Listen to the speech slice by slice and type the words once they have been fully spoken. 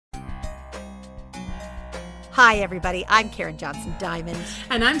Hi, everybody. I'm Karen Johnson Diamond.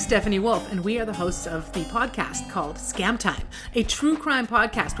 And I'm Stephanie Wolf, and we are the hosts of the podcast called Scam Time, a true crime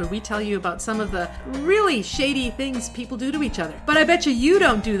podcast where we tell you about some of the really shady things people do to each other. But I bet you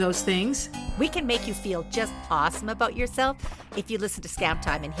don't do those things. We can make you feel just awesome about yourself if you listen to Scam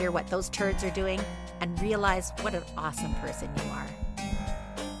Time and hear what those turds are doing and realize what an awesome person you are.